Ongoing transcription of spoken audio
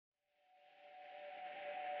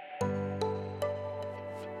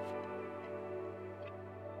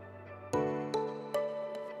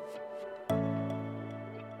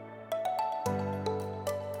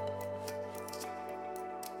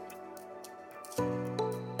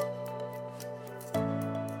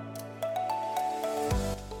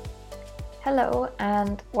Hello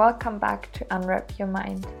and welcome back to Unwrap Your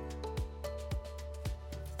Mind.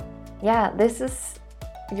 Yeah, this is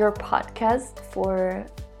your podcast for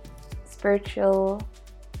spiritual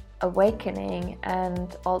awakening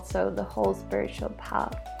and also the whole spiritual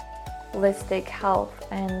path, holistic health,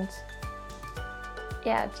 and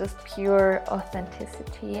just pure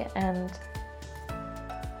authenticity. And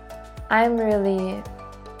I'm really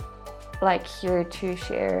here to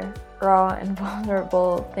share raw and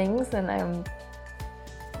vulnerable things, and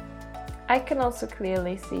I can also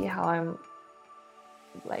clearly see how I'm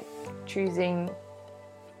choosing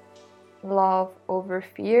love over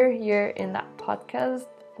fear here in that podcast,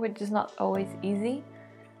 which is not always easy,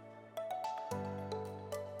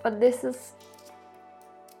 but this is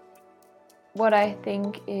what I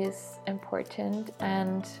think is important.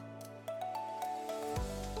 And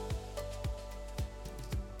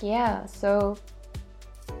so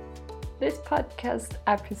this podcast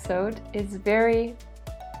episode is very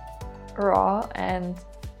raw and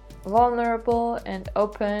vulnerable and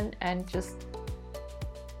open and just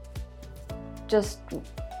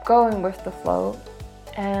going with the flow.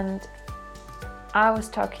 And I was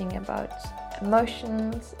talking about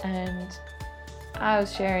emotions, and I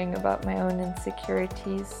was sharing about my own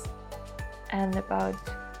insecurities and about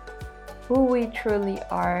who we truly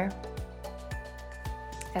are,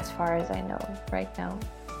 as far as I know right now.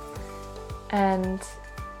 And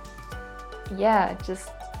just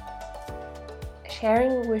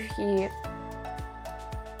sharing with you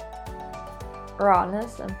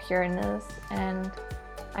rawness and pureness, and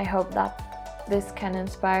I hope that this can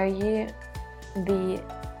inspire you the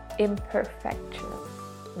imperfection.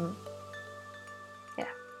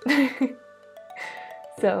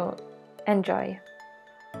 So enjoy.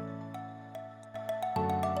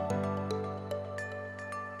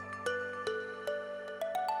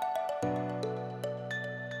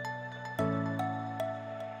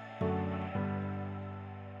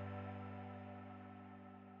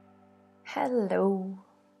 Hello.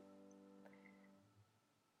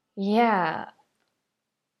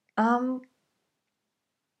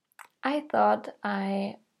 I thought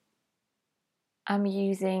I'm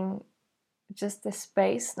using just the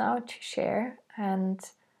space now to share, and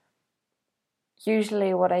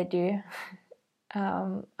usually what I do,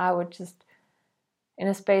 I would just, in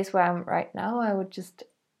a space where I'm right now, I would just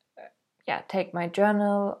take my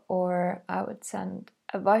journal, or I would send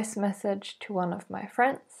a voice message to one of my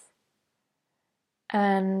friends.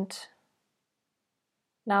 And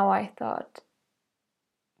now I thought,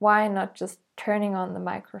 why not just turning on the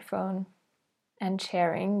microphone and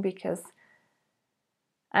sharing? Because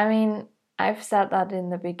I've said that in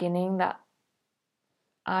the beginning, that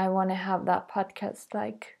I want to have that podcast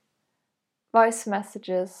like voice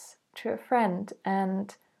messages to a friend.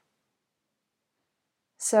 And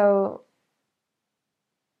so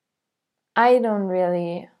I don't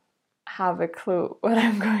really have a clue what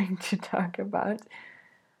I'm going to talk about.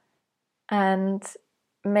 And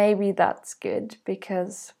maybe that's good,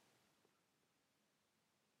 because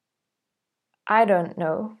I don't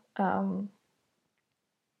know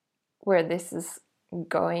where this is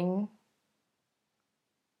going,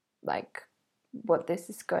 what this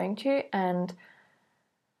is going to. And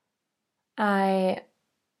I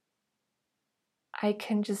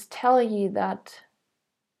can just tell you that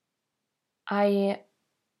I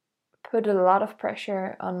put a lot of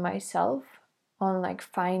pressure on myself on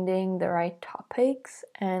finding the right topics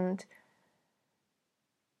and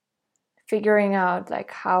figuring out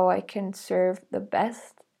how I can serve the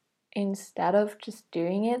best instead of just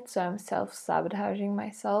doing it. So I'm self-sabotaging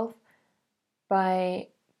myself by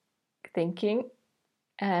thinking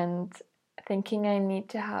I need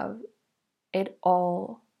to have it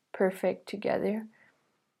all perfect together.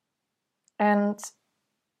 And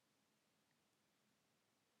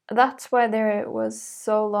that's why there was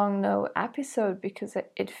so long no episode, because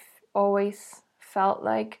it always felt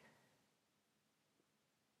like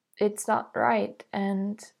it's not right.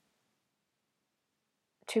 And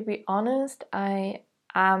to be honest, I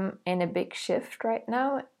am in a big shift right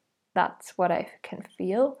now. That's what I can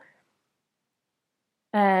feel.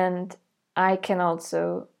 And I can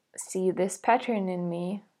also see this pattern in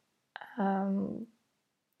me,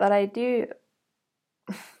 that I do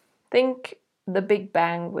think the Big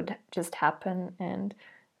Bang would just happen, and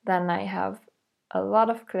then I have a lot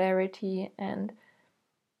of clarity. And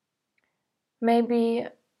maybe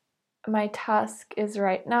my task is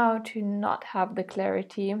right now to not have the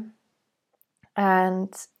clarity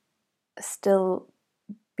and still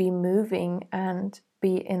be moving and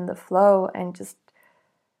be in the flow, and just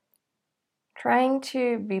trying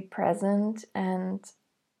to be present and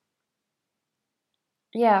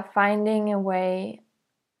finding a way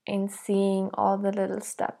in seeing all the little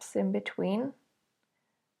steps in between.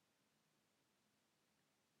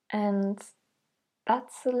 And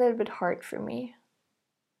that's a little bit hard for me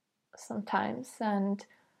sometimes. And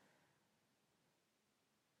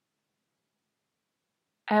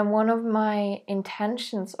one of my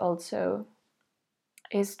intentions also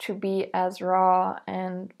is to be as raw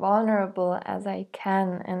and vulnerable as I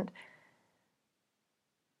can.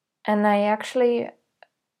 And I actually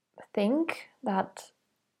think that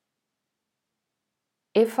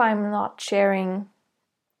if I'm not sharing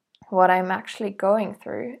what I'm actually going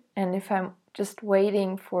through, and if I'm just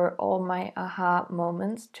waiting for all my aha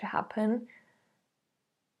moments to happen,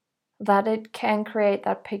 that it can create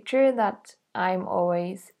that picture that I'm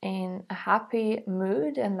always in a happy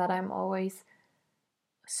mood and that I'm always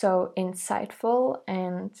so insightful,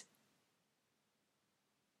 and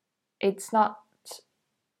it's not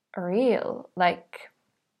real. Like,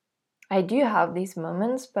 I do have these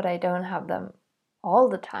moments, but I don't have them all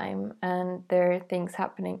the time, and there are things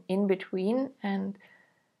happening in between. And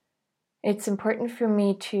it's important for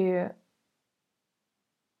me to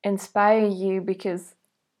inspire you, because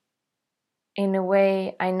in a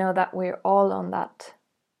way I know that we're all on that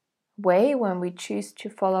way when we choose to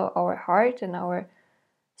follow our heart and our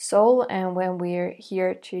soul, and when we're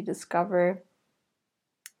here to discover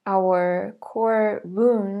our core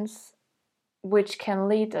wounds, which can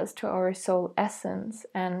lead us to our soul essence,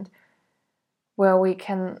 and where we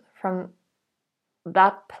can, from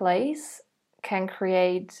that place, can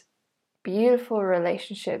create beautiful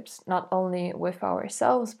relationships, not only with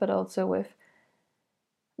ourselves but also with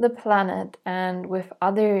the planet and with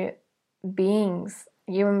other beings,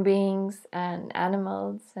 human beings and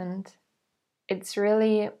animals. And it's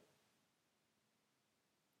really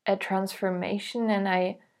a transformation. And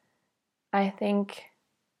I think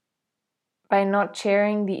by not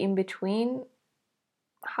sharing the in-between,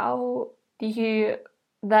 how do you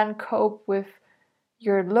then cope with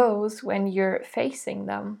your lows when you're facing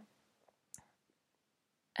them?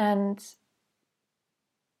 And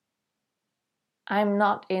I'm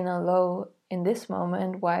not in a low in this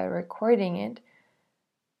moment while recording it,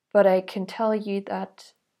 but I can tell you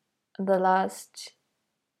that the last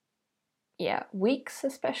weeks,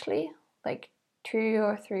 especially like 2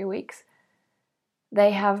 or 3 weeks,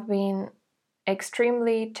 they have been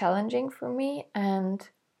extremely challenging for me, and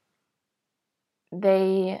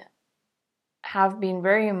they have been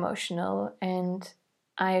very emotional, and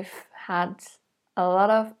I've had a lot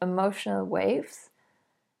of emotional waves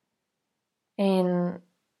in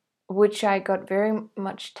which I got very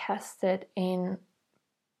much tested in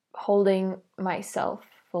holding myself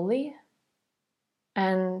fully.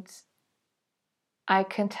 And I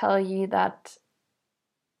can tell you that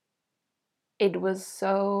it was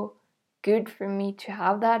so good for me to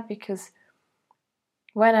have that, because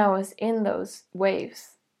when I was in those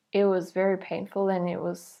waves, it was very painful and it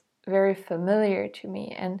was very familiar to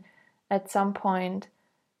me. And at some point,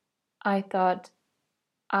 I thought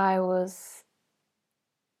I was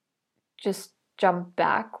just jumped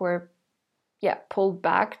back, or pulled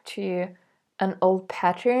back to an old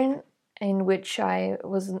pattern in which I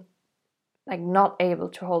was like not able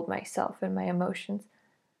to hold myself and my emotions,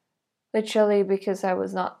 literally, because I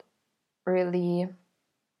didn't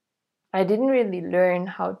really learn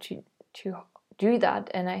how to do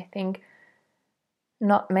that. And I think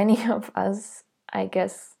not many of us, I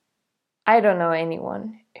guess, I don't know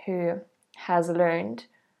anyone who has learned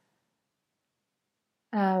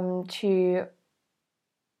to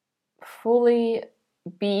fully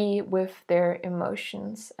be with their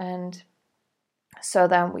emotions. And so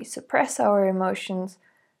then we suppress our emotions,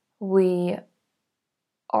 we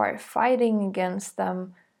are fighting against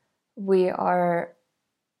them, we are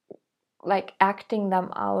like acting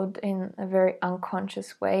them out in a very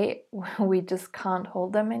unconscious way. We just can't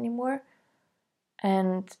hold them anymore.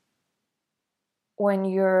 And when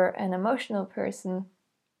you're an emotional person,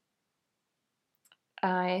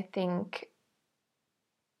 I think,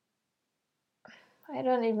 I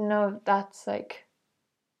don't even know if that's like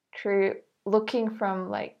true. Looking from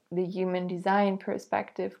like the human design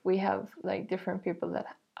perspective, we have like different people that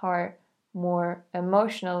are more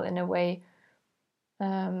emotional in a way,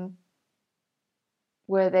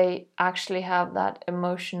 where they actually have that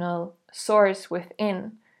emotional source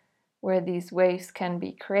within, where these waves can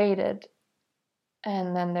be created.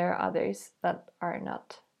 And then there are others that are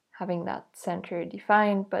not having that center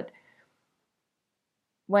defined. But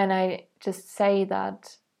when I just say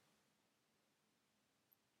that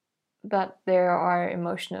there are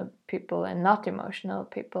emotional people and not emotional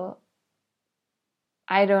people,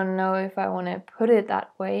 I don't know if I want to put it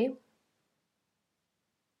that way,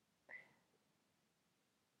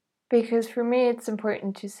 Because for me, it's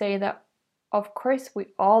important to say that, of course, we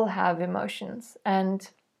all have emotions. And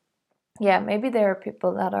yeah, maybe there are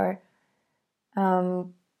people that are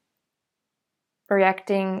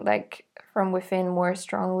reacting like from within more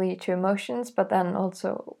strongly to emotions, but then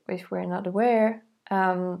also if we're not aware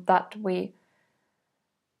that we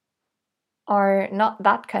are not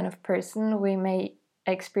that kind of person, we may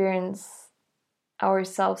experience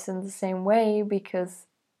ourselves in the same way because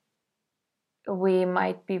we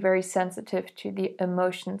might be very sensitive to the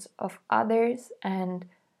emotions of others and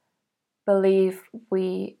believe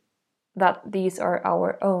that these are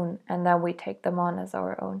our own, and then we take them on as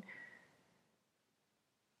our own.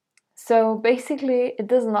 So basically, it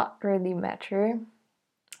does not really matter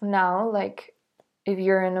now, like if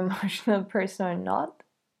you're an emotional person or not.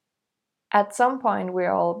 At some point,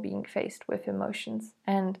 we're all being faced with emotions,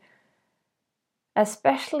 and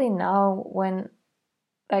especially now when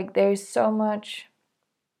like there's so much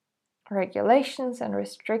regulations and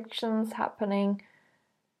restrictions happening,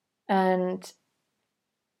 and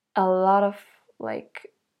a lot of like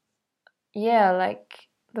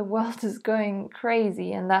the world is going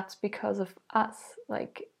crazy, and that's because of us,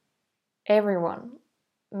 like everyone,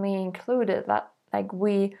 me included, that like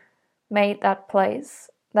we made that place,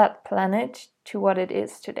 that planet, to what it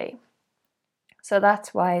is today. So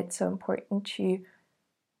that's why it's so important to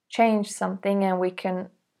change something, and we can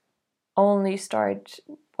only start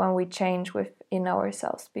when we change within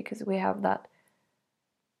ourselves, because we have that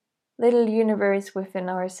little universe within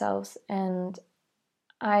ourselves. And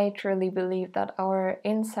I truly believe that our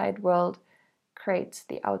inside world creates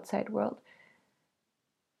the outside world.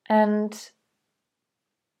 And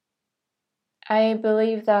I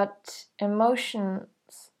believe that emotions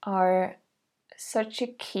are such a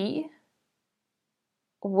key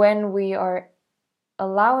when we are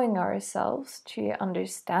allowing ourselves to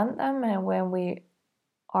understand them and when we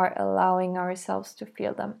are allowing ourselves to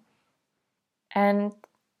feel them. And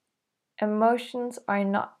emotions are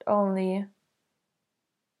not only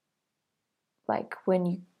like when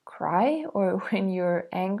you cry or when you're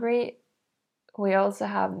angry, we also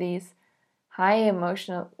have these high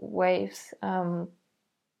emotional waves,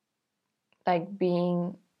 like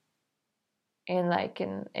being in like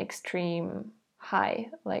an extreme high.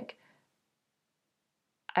 Like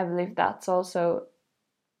I believe that's also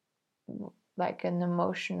like an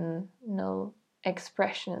emotional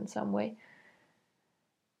expression in some way.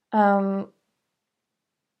 And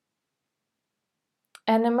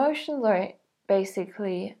emotions are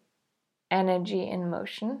basically energy in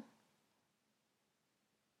motion.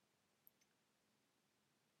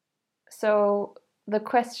 So the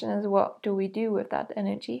question is, what do we do with that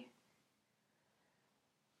energy?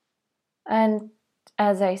 And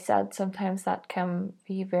as I said, sometimes that can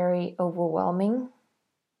be very overwhelming.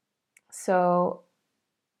 So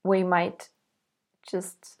we might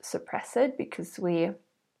just suppress it because we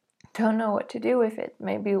don't know what to do with it.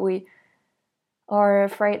 Maybe we are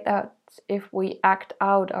afraid that if we act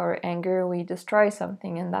out our anger, we destroy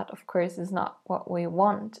something, and that, of course, is not what we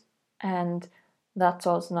want. And that's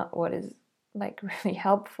also not what is like really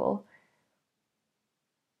helpful.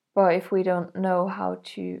 But if we don't know how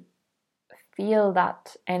to feel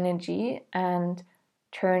that energy and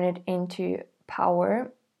turn it into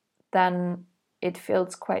power, then it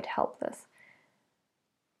feels quite helpless.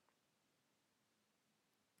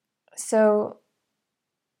 So,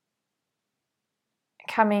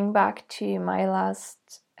 coming back to my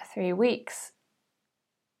last 3 weeks,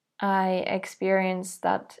 I experienced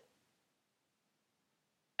that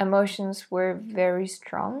emotions were very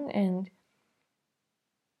strong, and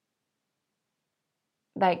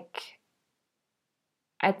like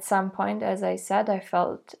at some point, as I said, I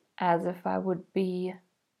felt as if I would be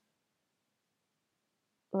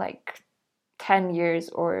like 10 years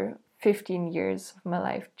or 15 years of my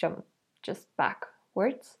life jumped just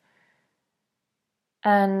backwards.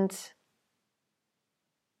 And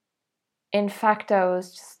in fact, I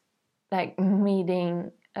was just like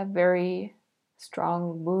meeting a very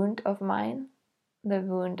strong wound of mine, the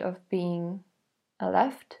wound of being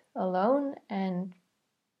left alone and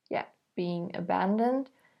being abandoned.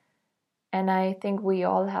 And I think we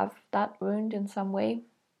all have that wound in some way.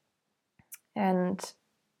 And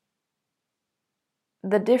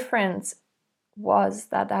the difference was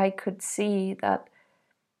that I could see that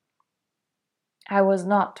I was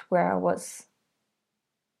not where I was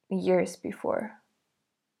years before.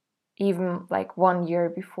 Even like 1 year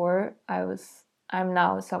before, I'm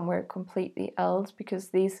now somewhere completely else, because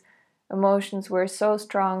these emotions were so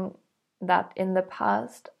strong that in the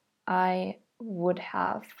past I would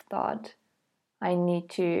have thought I need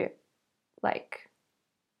to like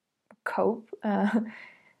cope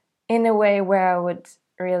in a way where I would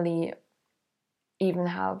really even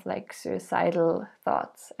have like suicidal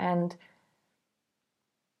thoughts. And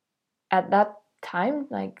at that time,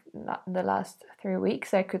 like the last 3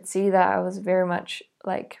 weeks, I could see that I was very much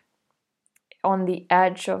like on the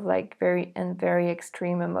edge of like very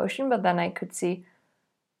extreme emotion. But then I could see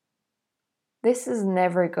this is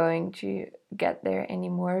never going to get there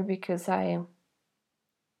anymore, because I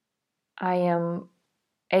am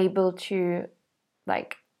able to,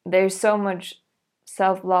 like, there's so much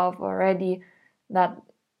self-love already that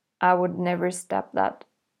I would never step that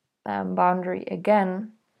boundary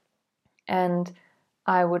again. And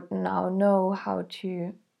I would now know how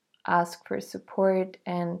to ask for support.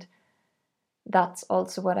 And that's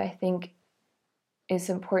also what I think is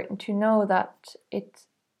important to know, that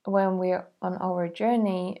when we're on our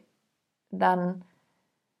journey, then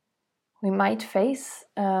we might face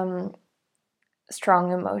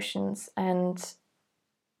strong emotions, and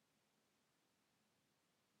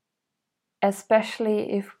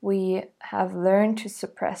especially if we have learned to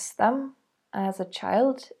suppress them as a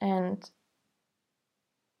child. And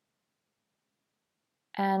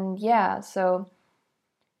yeah, so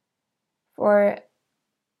for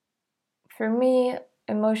me,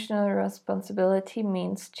 emotional responsibility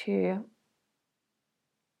means to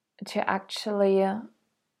actually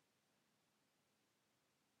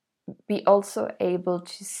be also able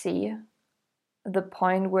to see the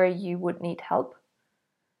point where you would need help,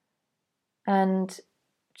 and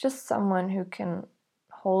just someone who can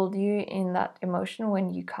hold you in that emotion when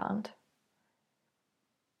you can't.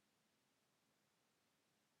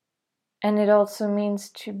 And it also means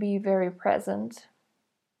to be very present,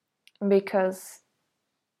 because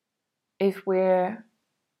if we're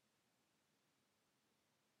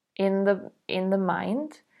in the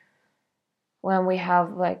mind when we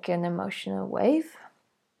have like an emotional wave,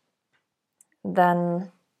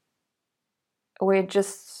 then we're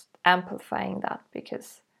just amplifying that,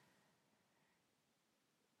 because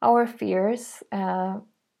our fears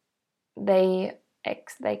they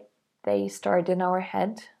start in our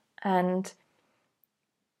head, and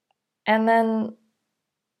then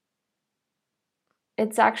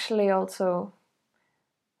it's actually also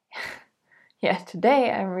yeah,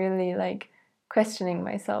 today I'm really like questioning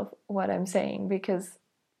myself what I'm saying, because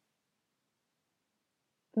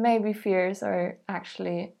maybe fears are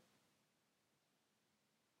actually,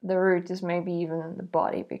 the root is maybe even in the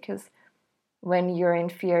body, because when you're in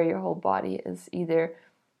fear, your whole body is either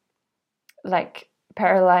like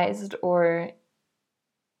paralyzed or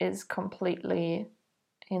is completely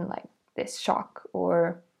in like this shock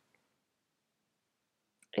or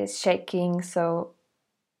is shaking. So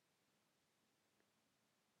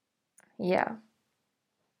yeah,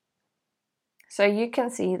 so you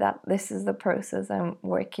can see that this is the process I'm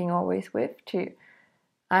working always with.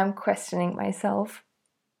 I'm questioning myself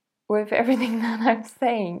with everything that I'm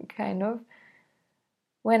saying, kind of,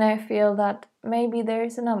 when I feel that maybe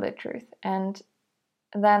there's another truth. And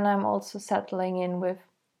then I'm also settling in with,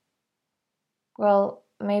 well,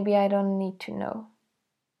 maybe I don't need to know,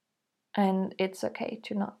 and it's okay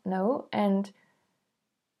to not know. And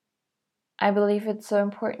I believe it's so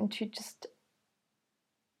important to just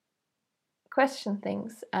question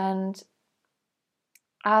things and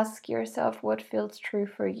ask yourself what feels true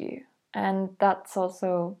for you. And that's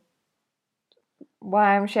also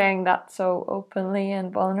why I'm sharing that so openly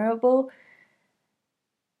and vulnerable,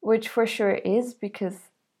 which for sure is because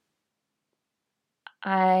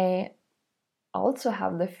I also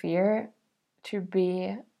have the fear to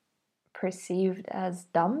be perceived as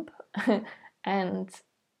dumb and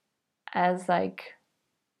as like,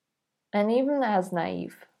 and even as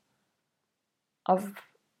naive of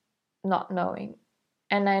not knowing.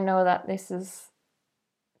 And I know that this is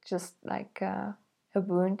just like a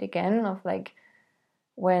wound again of like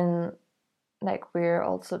when like we're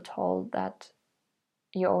also told that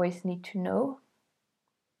you always need to know,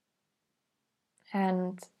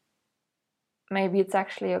 and maybe it's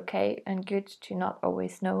actually okay and good to not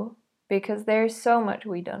always know, because there's so much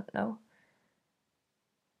we don't know.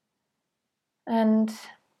 And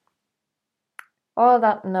all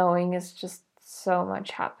that knowing is just so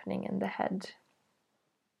much happening in the head,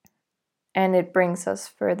 and it brings us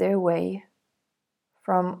further away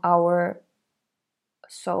from our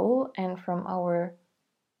soul and from our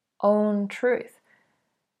own truth,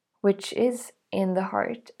 which is in the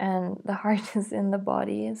heart, and the heart is in the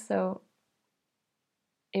body. So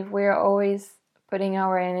if we're always putting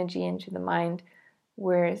our energy into the mind,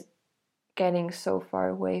 we're getting so far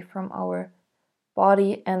away from our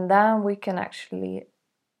body, and then we can actually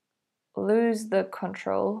lose the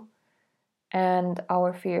control, and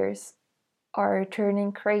our fears are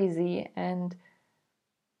turning crazy and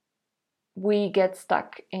we get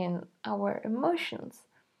stuck in our emotions.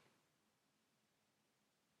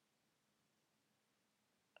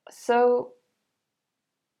 So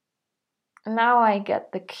now I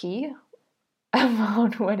get the key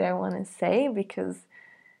about what I want to say, because,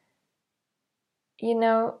 you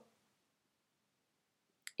know,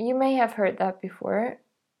 you may have heard that before,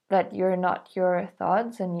 that you're not your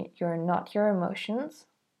thoughts and you're not your emotions.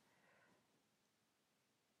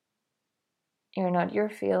 You're not your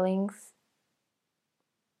feelings.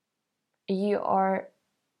 You are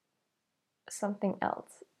something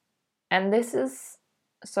else. And this is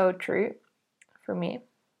so true for me.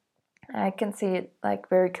 I can see it like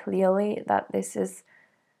very clearly that this is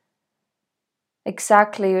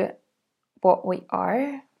exactly what we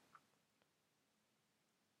are.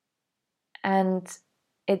 And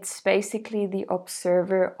it's basically the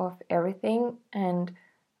observer of everything, and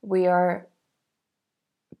we are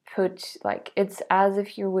put, like, it's as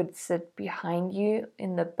if you would sit behind you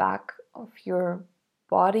in the back of your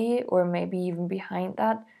body, or maybe even behind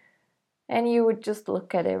that, and you would just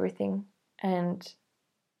look at everything, and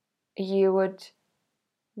you would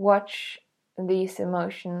watch these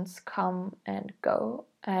emotions come and go,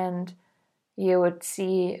 and you would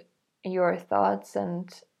see your thoughts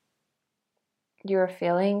and your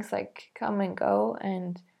feelings like come and go,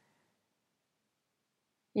 and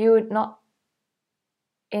you would not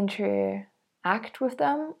interact with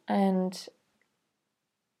them. And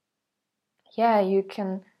yeah, you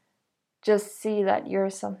can just see that you're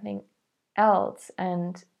something else.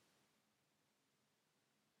 And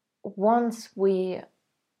once we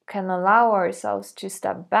can allow ourselves to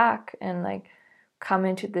step back and like come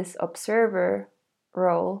into this observer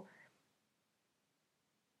role,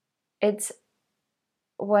 it's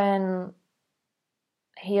when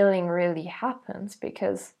healing really happens,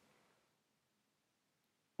 because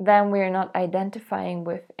then we're not identifying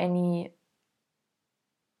with any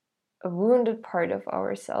wounded part of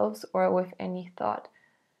ourselves or with any thought.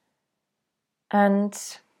 And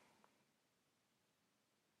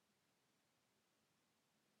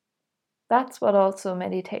that's what also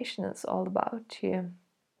meditation is all about, to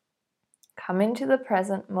come into the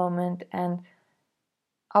present moment and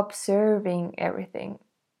observing everything.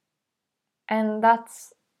 And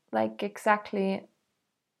that's like exactly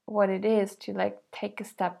what it is, to like take a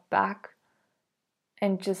step back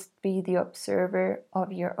and just be the observer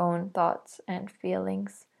of your own thoughts and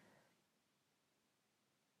feelings.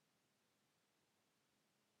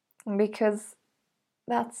 Because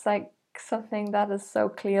that's like something that is so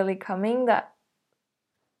clearly coming, that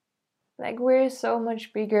like we're so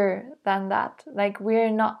much bigger than that. Like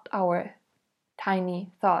we're not our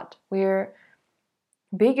tiny thought. We're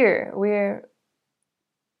bigger. We're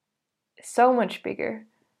so much bigger.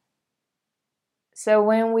 So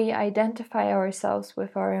when we identify ourselves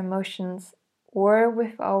with our emotions or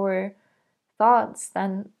with our thoughts,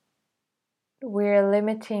 then we're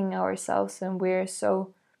limiting ourselves, and we're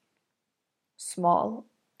so small,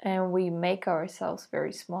 and we make ourselves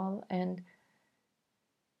very small. And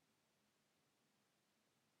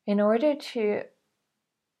in order to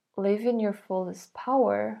live in your fullest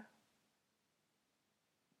power,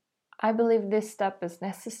 I believe this step is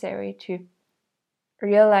necessary, to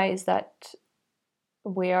realize that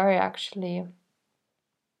we are actually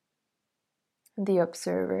the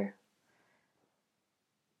observer.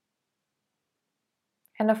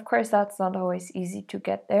 And of course, that's not always easy to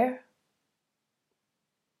get there,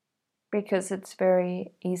 because it's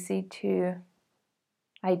very easy to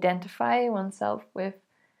identify oneself with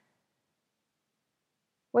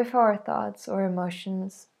our thoughts or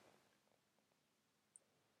emotions.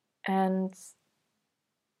 And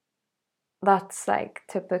that's like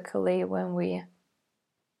typically when we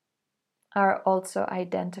are also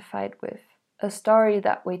identified with a story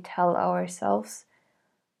that we tell ourselves.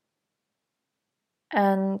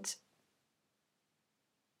 And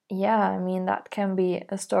yeah, I mean, that can be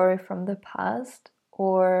a story from the past,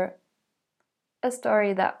 or a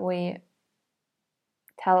story that we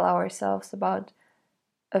tell ourselves about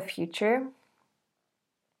a future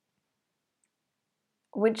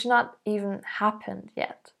which not even happened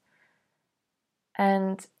yet.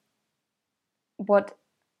 And what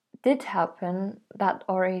did happen, that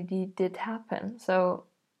already did happen. So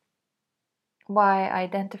why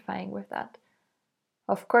identifying with that?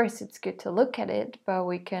 Of course, it's good to look at it, but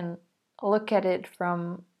we can look at it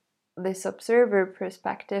from this observer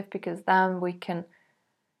perspective, because then we can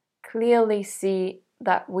clearly see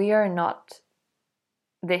that we are not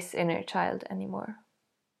this inner child anymore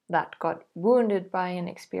that got wounded by an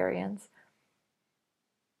experience.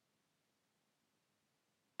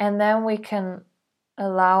 And then we can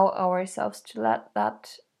allow ourselves to let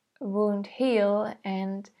that wound heal,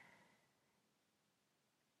 and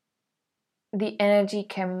the energy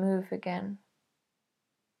can move again.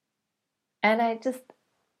 And I just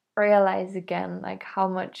realize again like how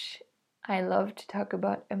much I love to talk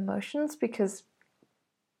about emotions, because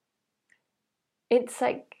it's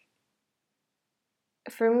like,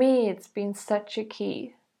 for me, it's been such a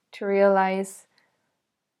key to realize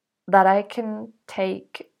that I can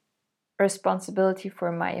take responsibility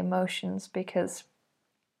for my emotions, because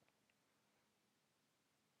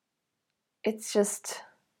it's just,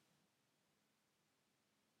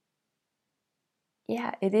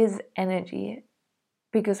 yeah, it is energy.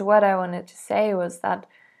 Because what I wanted to say was that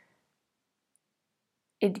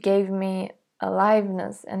it gave me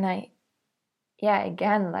aliveness, and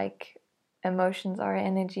again, like, emotions are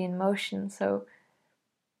energy in motion. So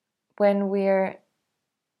when we're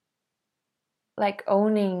like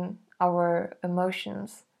owning our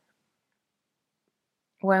emotions,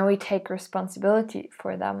 when we take responsibility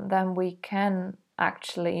for them, then we can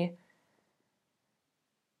actually,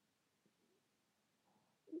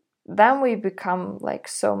 then we become like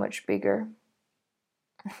so much bigger,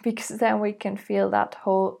 because then we can feel that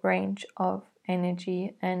whole range of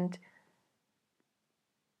energy. And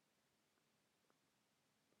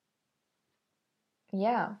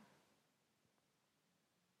yeah,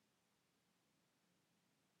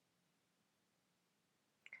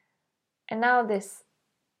 and now this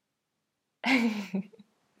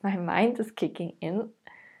my mind is kicking in,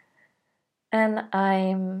 and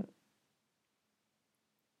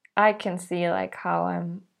I can see like how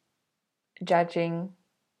I'm judging.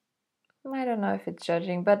 I don't know if it's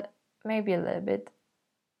judging, but maybe a little bit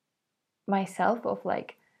myself, of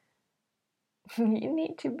like, you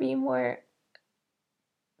need to be more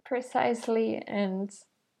precisely, and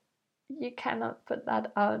you cannot put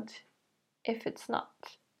that out if it's not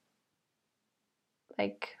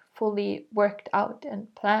like fully worked out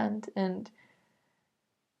and planned. And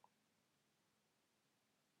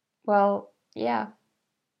well, yeah,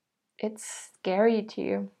 it's scary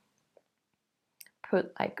to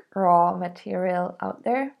put like raw material out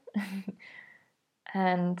there.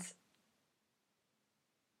 And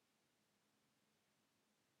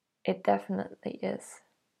it definitely is.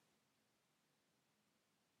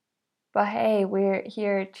 But hey, we're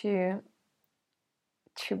here to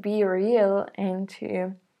be real, and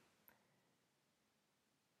to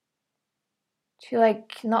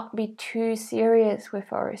like not be too serious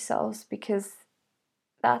with ourselves, because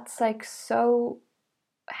that's like so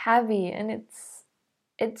heavy, and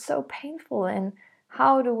it's so painful. And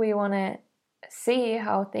how do we want to see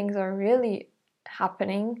how things are really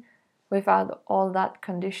happening without all that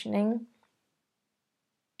conditioning,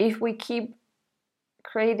 if we keep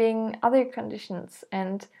creating other conditions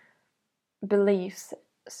and beliefs?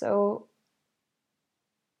 So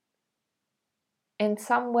in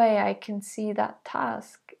some way, I can see that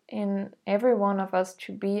task in every one of us,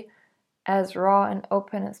 to be as raw and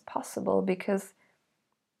open as possible, because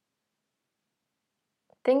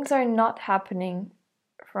things are not happening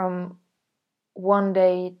from one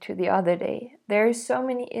day to the other day. There are so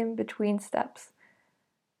many in between steps,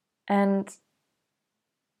 and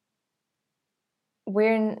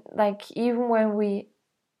we're like, even when we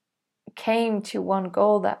came to one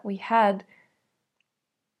goal that we had,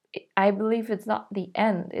 I believe it's not the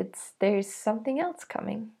end. There's something else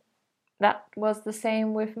coming. That was the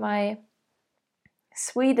same with my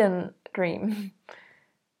Sweden dream.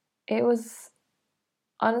 It was,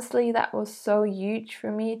 honestly, that was so huge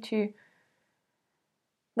for me, to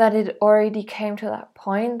that it already came to that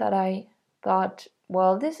point that I thought,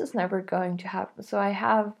 well, this is never going to happen. So I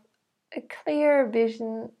have a clear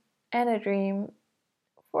vision and a dream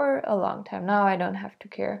for a long time. Now I don't have to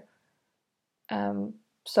care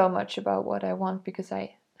so much about what I want, because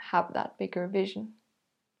I have that bigger vision.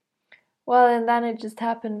 Well, and then it just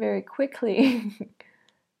happened very quickly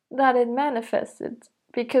that it manifested,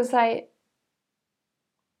 because a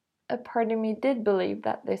part of me did believe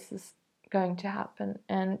that this is going to happen,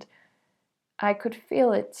 and I could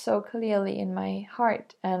feel it so clearly in my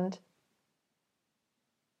heart. And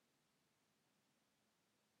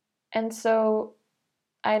so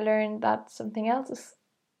I learned that something else is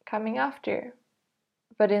coming after.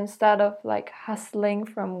 But instead of like hustling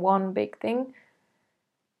from one big thing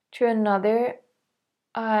to another,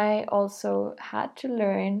 I also had to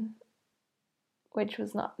learn, which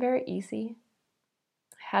was not very easy.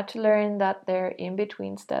 I had to learn that they're in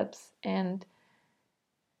between steps, and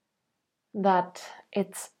that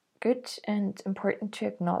it's good and important to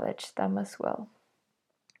acknowledge them as well.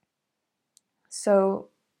 So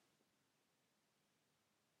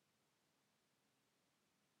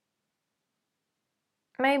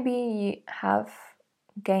maybe you have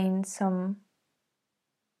gained some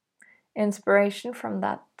inspiration from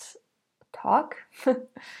that talk.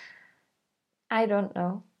 I don't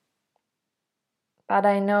know. But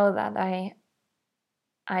I know that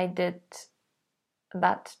I did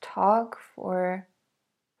that talk for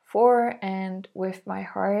and with my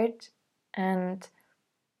heart, and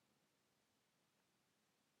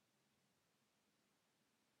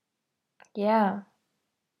yeah,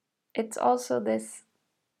 it's also this,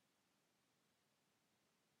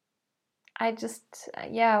 I just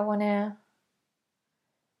wanna,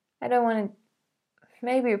 I don't wanna,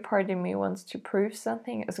 maybe a part of me wants to prove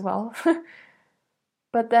something as well.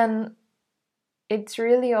 But then it's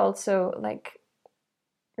really also like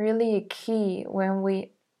really a key when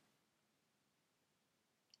we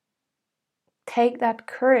take that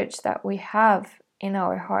courage that we have in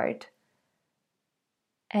our heart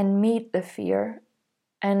and meet the fear,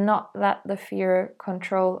 and not let the fear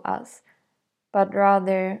control us, but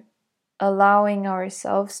rather allowing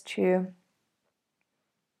ourselves to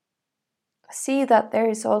see that there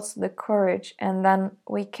is also the courage, and then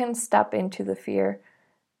we can step into the fear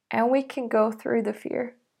and we can go through the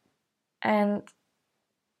fear. And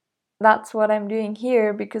that's what I'm doing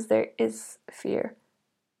here, because there is fear.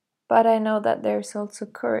 But I know that there's also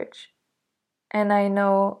courage. And I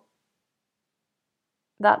know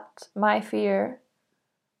that my fear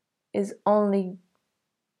is only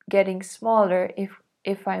getting smaller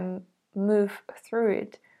if I move through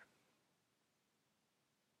it.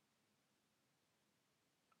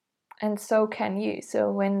 And so can you.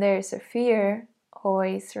 So when there's a fear,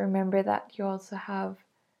 always remember that you also have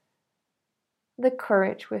the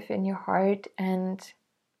courage within your heart, and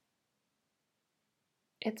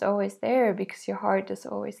it's always there because your heart is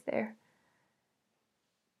always there.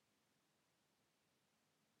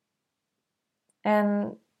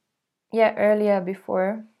 And yeah, earlier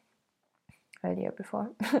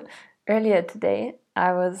earlier today,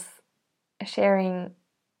 I was sharing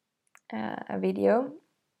a video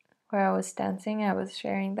where I was dancing. I was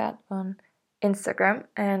sharing that on Instagram,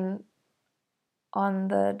 and on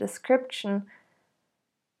the description,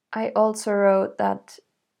 I also wrote that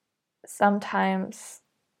sometimes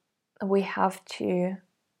we have to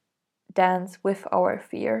dance with our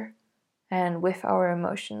fear and with our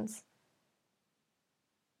emotions,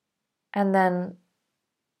 and then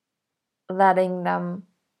letting them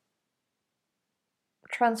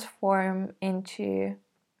transform into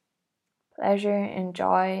pleasure and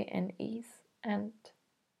joy and ease and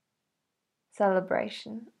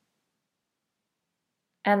celebration.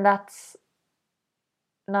 And that's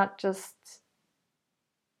not just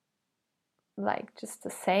like just a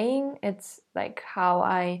saying, it's like how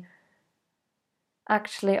I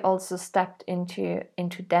actually also stepped into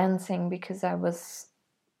dancing, because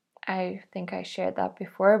I think I shared that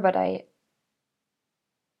before, but I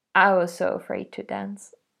was so afraid to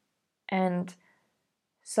dance and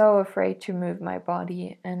so afraid to move my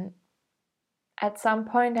body. And at some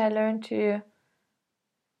point I learned to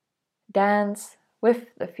dance with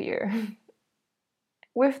the fear,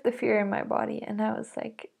 with the fear in my body. And I was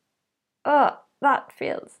like, oh, that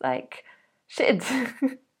feels like shit.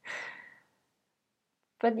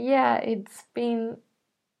 But yeah, it's been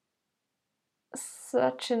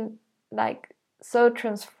such an, like, so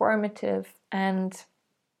transformative, and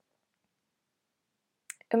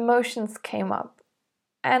emotions came up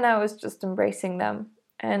and I was just embracing them.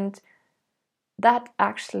 And that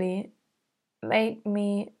actually made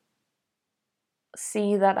me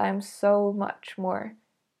see that I'm so much more,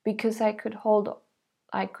 because I could hold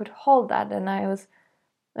that, and I was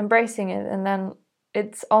embracing it. And then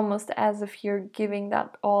it's almost as if you're giving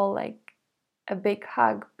that all like a big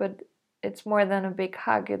hug, but it's more than a big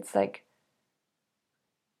hug. It's like,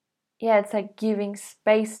 yeah, it's like giving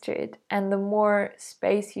space to it. And the more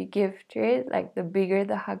space you give to it, like the bigger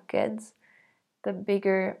the hug gets, the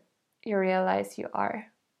bigger you realize you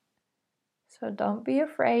are. So don't be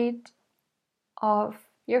afraid of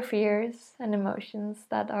your fears and emotions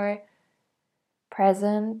that are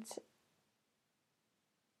present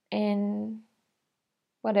in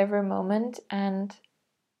whatever moment, and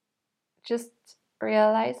just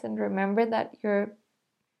realize and remember that you're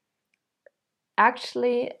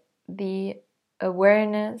actually the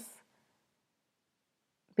awareness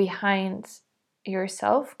behind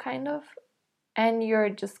yourself, kind of, and you're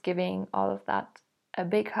just giving all of that a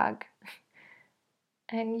big hug.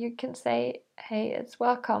 And you can say, hey, it's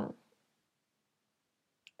welcome.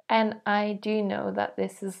 And I do know that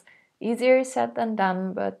this is easier said than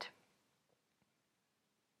done, but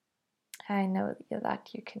I know that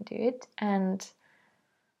you can do it. And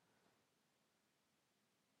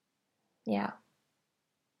yeah,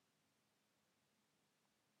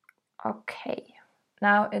 Okay,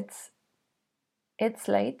 now it's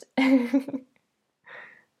late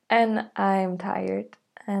and I'm tired,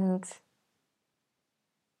 and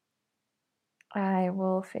I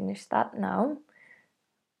will finish that now,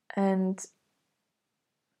 and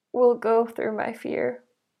we'll go through my fear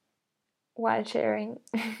while sharing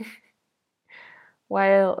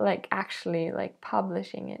while actually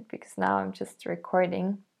publishing it, because now I'm just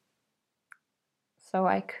recording. So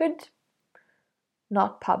I could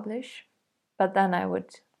not publish, but then I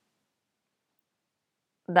would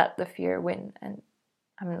let the fear win, and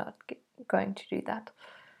I'm not going to do that.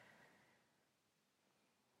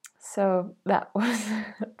 So that was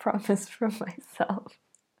a promise from myself.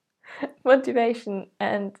 Motivation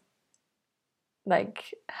and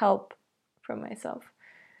help from myself.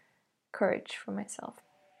 Courage from myself.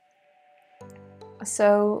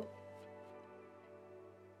 So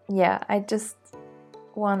yeah, I just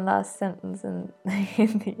one last sentence in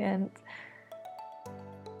the end.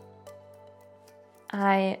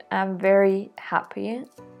 I am very happy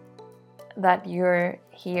that you're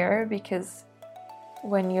here, because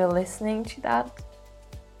when you're listening to that,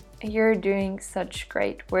 you're doing such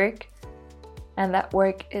great work, and that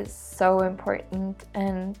work is so important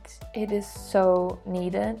and it is so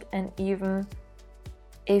needed. And even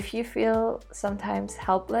if you feel sometimes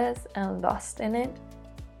helpless and lost in it,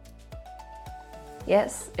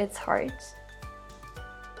 yes, it's hard,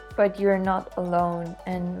 but you're not alone.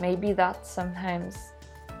 And maybe that's sometimes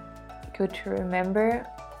good to remember,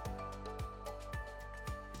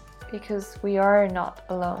 because we are not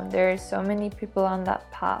alone. There are so many people on that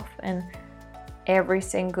path, and every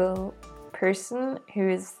single person who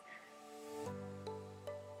is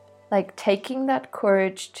taking that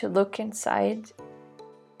courage to look inside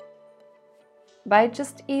by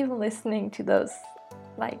just even listening to those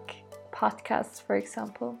podcasts, for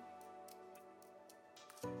example.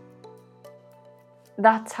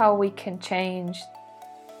 That's how we can change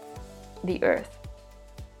the earth,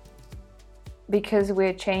 because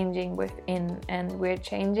we're changing within, and we're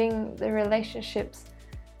changing the relationships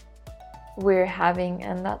we're having,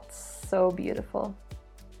 and that's so beautiful.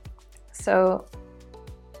 So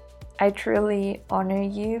I truly honor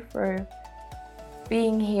you for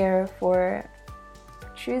being here, for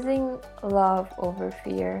choosing love over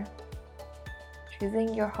fear,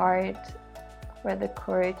 choosing your heart where the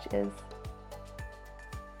courage is,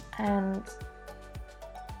 and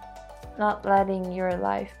not letting your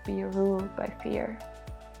life be ruled by fear,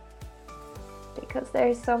 because there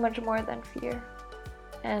is so much more than fear,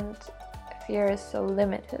 and fear is so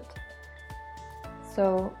limited.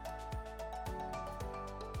 So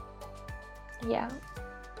yeah,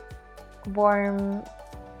 warm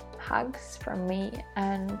hugs from me,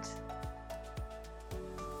 and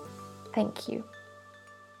thank you.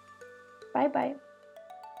 Bye bye.